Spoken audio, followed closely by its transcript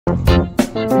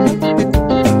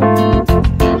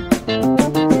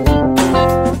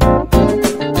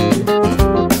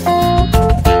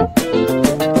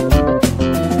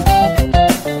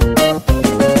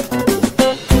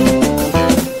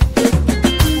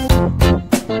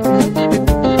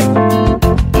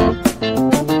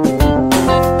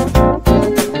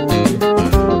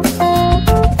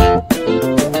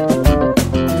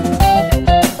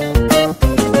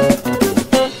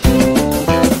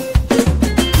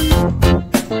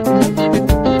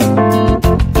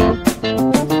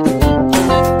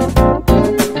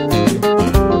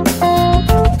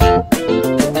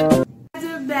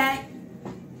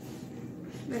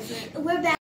We're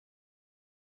back.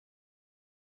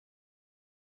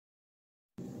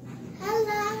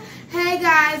 Hello. Hey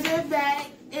guys, we're back,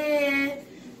 and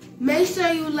make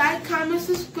sure you like, comment,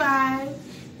 subscribe.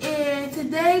 And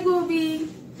today we'll be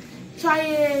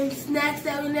trying snacks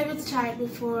that we never tried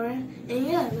before. And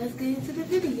yeah, let's get into the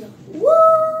video. Woo!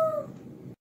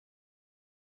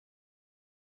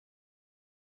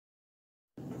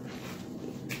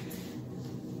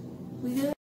 We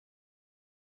good?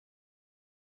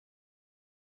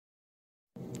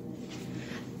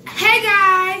 Hey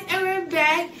guys, and we're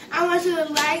back. I want you to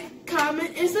like,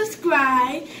 comment, and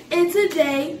subscribe. And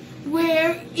today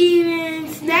we're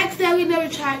eating snacks that we never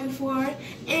tried before.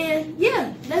 And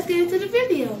yeah, let's get into the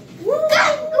video. Woo!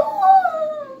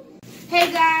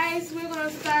 Hey guys, we're gonna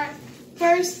start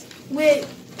first with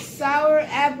sour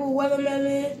apple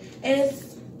watermelon, and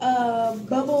it's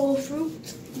bubble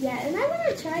fruit. Yeah, and I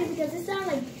want to try it because it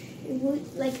sounds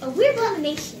like a weird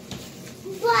combination.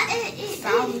 But it's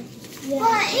sour. Yeah.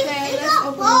 But it's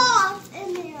got balls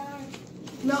in there.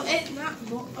 No, it's not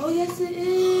balls. Oh, yes, it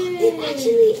is. It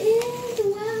actually is.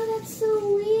 Wow, that's so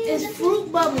weird. It's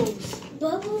fruit bubbles.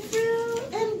 Bubble fruit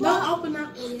and Don't open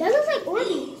up. That looks like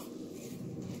Orbeez.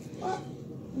 What?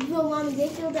 The one they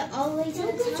filled it all the way to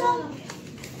the top.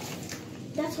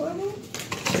 That's horrible.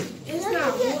 It's Let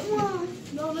not. me get one.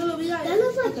 No, we got That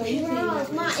looks like okay,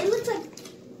 straws. Mom, it looks like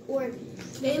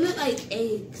Orbeez. They look like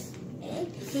eggs.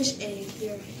 Eggs? Fish eggs,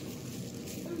 yeah.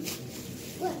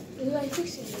 What? They look like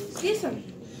fish eggs. Get some.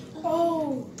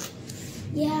 Oh.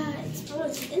 Yeah, it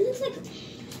looks like.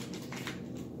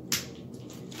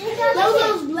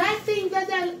 Those black things that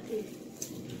lady was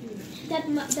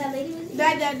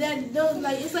eating? those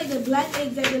like it's like the black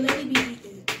eggs that the lady be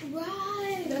eating.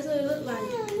 Right. That's what it look like.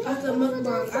 After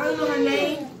MUKBANG. I don't know her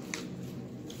name.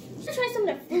 Let's try some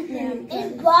of the fruit now.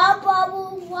 It's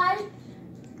bubble white.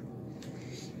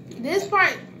 This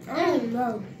part, I don't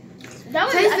know. That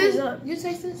was Taste this. You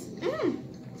taste this?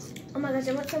 Oh my gosh,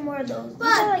 I want some more of those.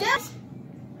 But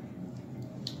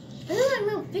they look like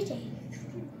little fish eggs.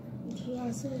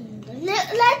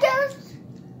 Like us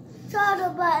soda,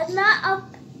 but not a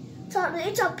soda.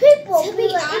 It's a people. To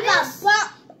be honest,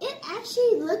 it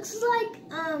actually looks like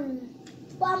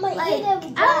But like, I don't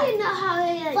even know how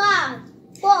they 5,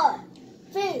 4,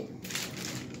 3.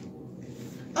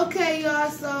 Okay, y'all.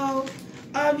 So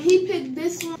he picked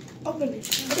this one. Open it.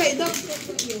 Okay, don't. Yeah.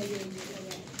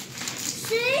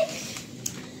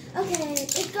 6. Okay,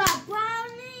 It got brown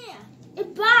there. It's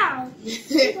brown.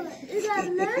 It got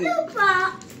little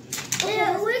brown.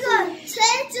 And we're gonna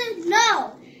change it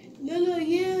no. Little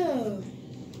yeah.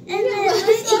 And then we're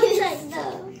gonna take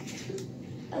no.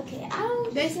 okay, I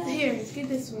don't. Here, get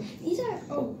this one. These are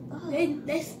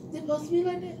They supposed to be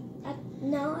like that?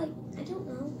 no, I don't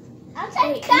know. I'll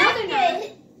take it. I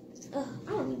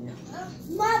don't even know.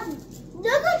 Mom,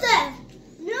 look at that.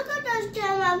 Look at this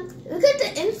camera. Look at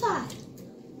the inside.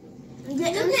 The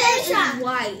inside is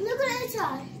white. Look at the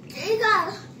inside. It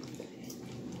got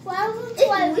 12 and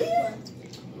 12. It's weird,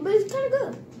 but it's kind of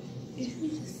good.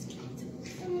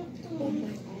 Oh my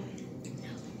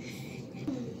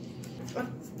God.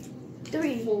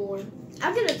 3, 4.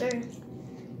 I'll get a 3.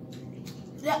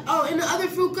 In the other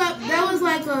fruit cup, that was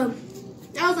like a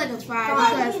 5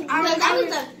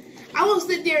 because I won't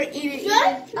sit there and eat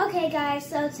it. Okay, guys,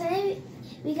 so today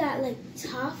we got like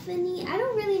toffee. I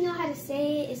don't really know how to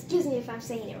say it. Excuse me if I'm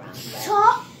saying it wrong.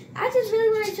 I just really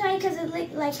want to try it because it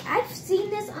like I've seen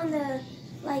this on the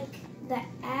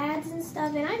ads and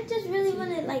stuff, and I just really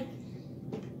want to I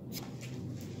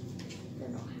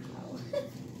don't know how.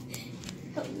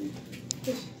 Help me.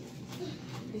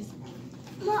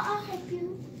 Mom, I'll help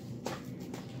you.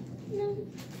 No.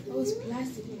 Oh, it's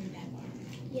plastic in that part.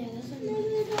 Yeah, that's what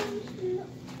No.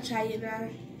 Try it now.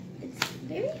 It's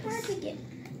very hard to get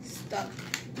stuck.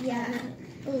 Yeah.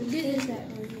 Oh, get that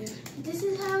one here. This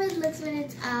is how it looks when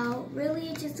it's out. Really,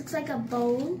 it just looks like a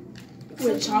bowl.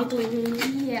 With chocolate in it.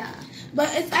 Yeah.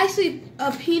 But it's actually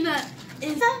a peanut.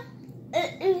 It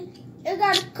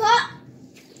got a cup.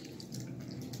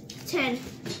 10.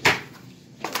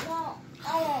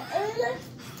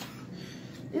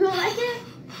 You don't like it?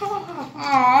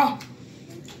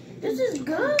 This is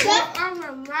good.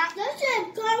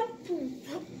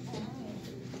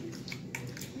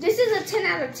 This is a 10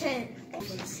 out of 10.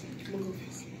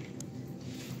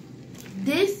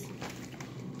 This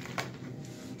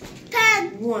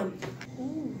 1.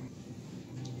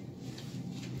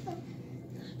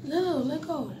 No, let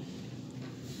go.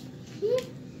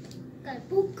 Got a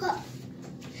boot cup.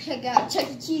 I got a Chuck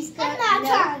E. Cheese cup. I'm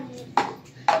not trying it.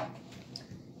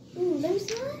 Ooh, let me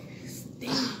smell it.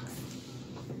 Stinks.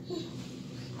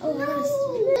 Oh, no.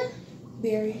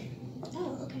 Berry.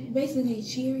 Oh, okay. Basically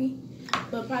cherry,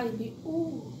 but probably be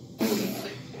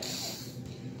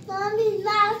Mommy's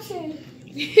laughing.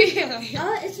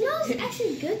 Oh, it smells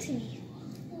actually good to me.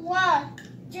 1,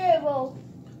 0.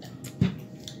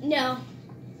 No.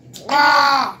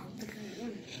 Ah!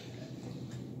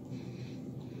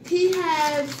 He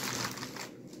has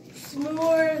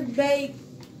s'more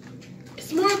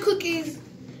cookies.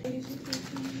 It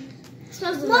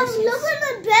smells delicious. Mom, look at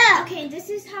the back. Okay, this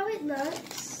is how it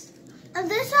looks. And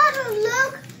this is how it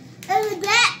looks in the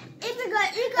back. It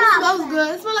smells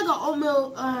good. It smells like an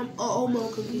oatmeal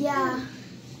cookie. Yeah.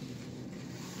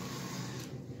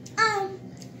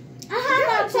 I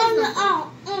have to put it on.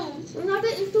 When I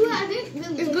get into it, I didn't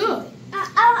really. It's good.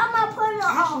 I'm gonna put it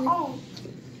on.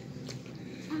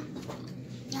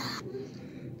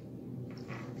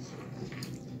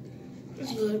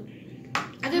 It's good.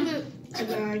 I give it a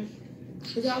 9.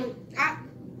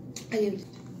 I give it.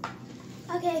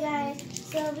 Okay, guys.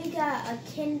 So we got a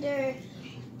Kinder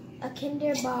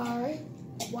bar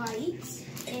white,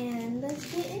 and let's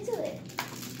get into it. I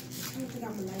don't think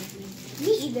I'm gonna like it.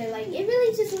 Me either. Like, it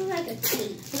really just looks like a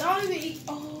cake. But I don't even eat.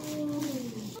 Oh,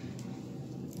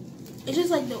 it's just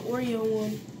like the Oreo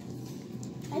one.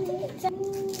 I think it's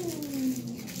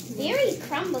very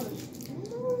crumbly.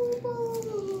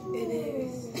 It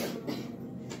is.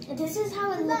 And this is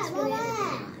how it looks when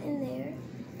it's in there.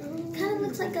 Kind of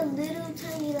looks like a little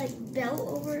tiny like belt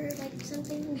over like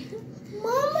something.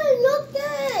 Mama, look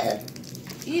at it.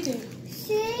 Eat it.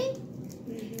 See?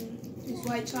 It's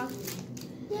white chocolate.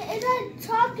 Yeah, it's like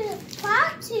chocolate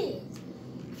party.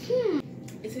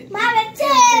 Is it? Mama, 10.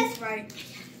 It's right.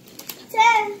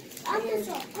 10. I'm just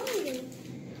so hungry.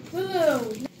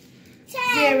 Woo.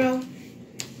 10.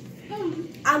 0.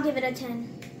 I'll give it a 10.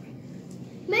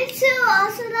 Me too,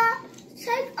 Asuna.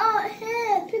 Take our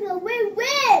head, because we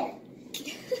win.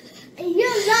 And you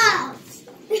lost.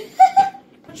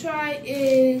 I'll try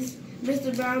is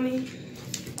Mr. Brownie.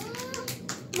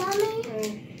 Mommy,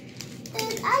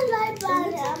 I like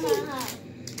brownie on my heart.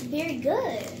 Very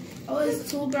good. Oh,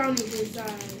 it's 2 brownies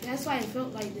inside. That's why it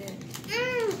felt like that.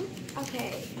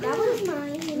 Okay, that one's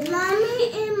mine.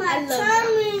 Mommy in my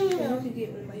tummy. You can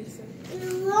get one by yourself.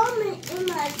 Mommy in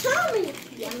my tummy.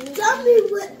 Tummy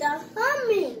with the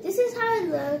hummy. This is how it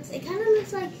looks. It kind of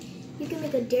looks like you can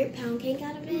make a dirt pound cake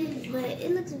out of it, but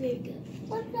it looks very good.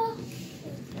 What the?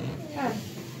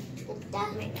 What's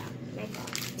that? My God.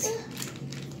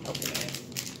 Open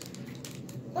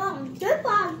it. Dirt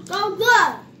pound so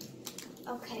good.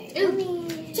 Okay.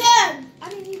 10. I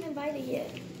didn't even bite it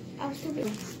yet. I was too big.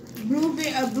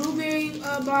 A blueberry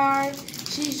bar.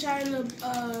 She's trying a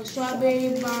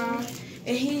strawberry bar,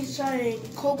 and he's trying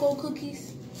cocoa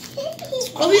cookies.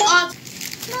 But we all,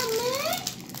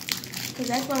 cause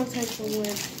that's what I'm taking for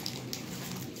one.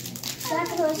 So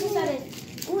that's what she started.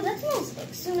 Ooh, that smells.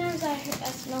 As soon as I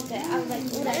smelled it, I was like,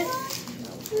 ooh, that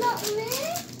smells. Not me.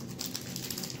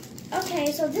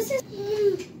 Okay, so this is.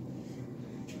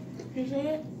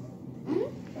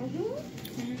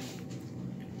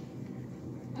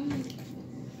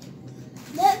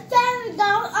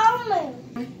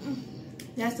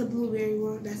 That's the blueberry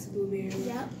one. That's the blueberry one.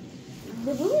 Yep.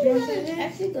 The blueberry one is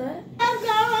actually good. I'm going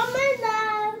on my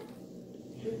mouth.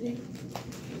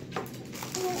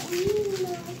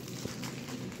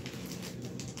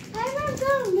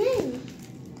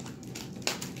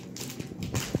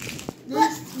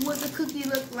 This is what the cookie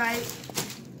look like.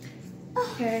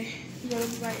 Okay. You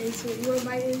want to bite into it? You want to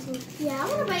bite into it? Yeah, I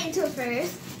want to bite into it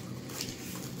first.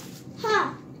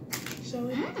 Huh. Show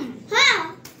it.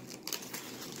 Huh.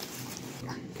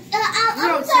 You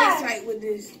don't taste right with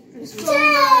this. 10.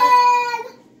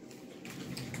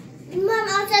 Mom,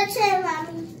 I said 10,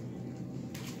 Mommy.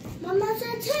 Mom, I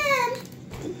said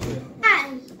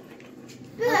 10.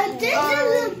 Look, this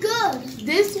look good.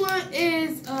 This one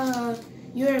is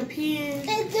European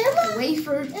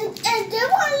wafer. And this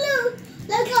one looks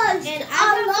like a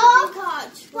log.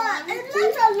 But it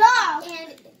looks a log.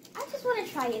 And I just want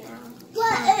to try it now.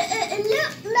 But it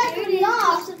looks like a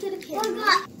log.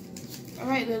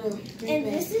 little. And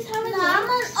this is how it looks. I'm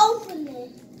gonna open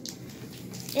it.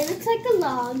 It looks like a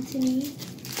log to me.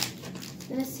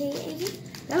 Let's see, Amy.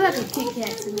 That looks like a Kit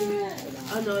Kat to me.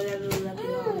 Oh no, that looks like a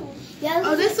log. Yeah,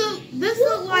 Oh, this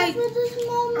look like.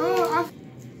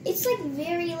 It's like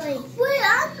very like. Wait,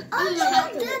 I'm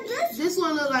gonna get this. This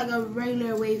one look like a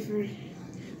regular wafer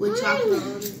with chocolate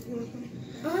on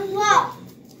it. Wow.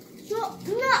 No,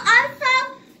 I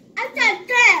said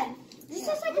 10. This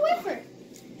looks like a wafer.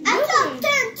 I said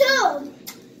 10 too.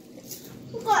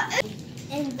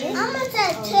 And this, I'm gonna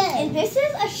say 10. and this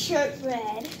is a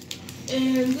shortbread.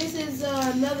 And this is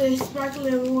another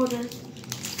sparkling water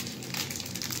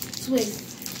twist.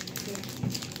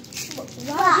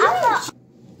 Wow.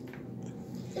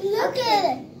 Look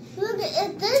at it. Look at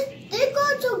it. They go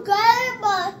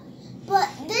together, but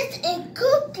this is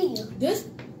cookie. This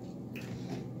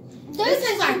This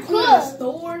is like good. cool in the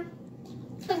store.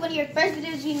 Like one of your first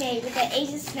videos we made with the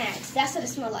Asian snacks. That's what it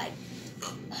smelled like.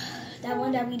 That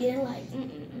one that we didn't like.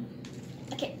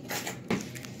 Okay.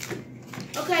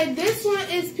 Okay, this one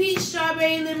is peach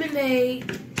strawberry lemonade.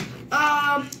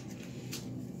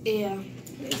 Yeah,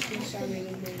 it's peach strawberry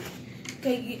lemonade.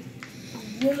 Okay,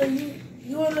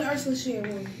 you want to let Ursula share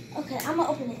one? Okay, I'm gonna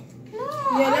open it.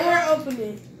 Yeah, let her open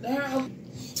it. Let her open.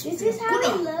 This is how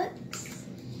it looks.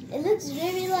 It looks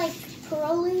very like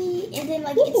curly, and then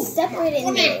like it's separated in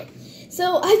the middle.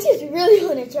 So I just really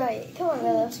want to try it. Come on,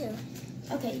 Bella.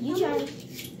 Okay, you try it.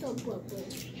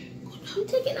 I'm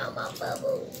taking out my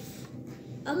bubbles.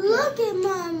 Okay. Look at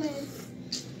mommy.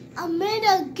 I made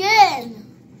it again.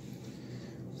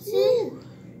 See?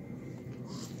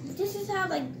 This is how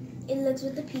like it looks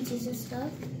with the peaches and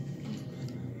stuff.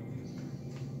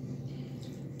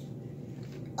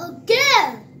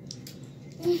 Again.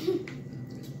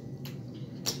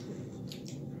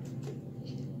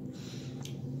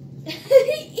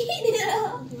 Eat it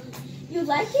all. You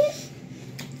like it?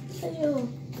 So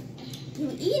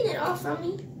you eating it all from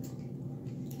me?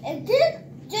 And this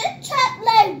tastes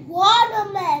like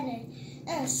watermelon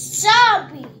and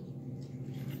strawberry.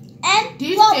 And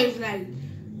This tastes like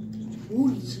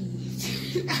booty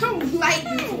cheese. I don't like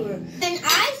this one. And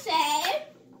I said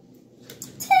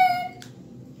 10.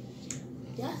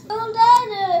 Yes. And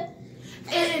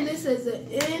And this is the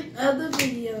end of the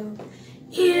video.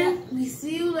 And we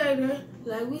see you later.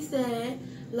 Like we said,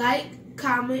 like,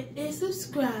 comment, and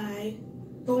subscribe.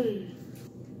 Boom.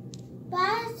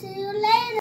 bye. See you later.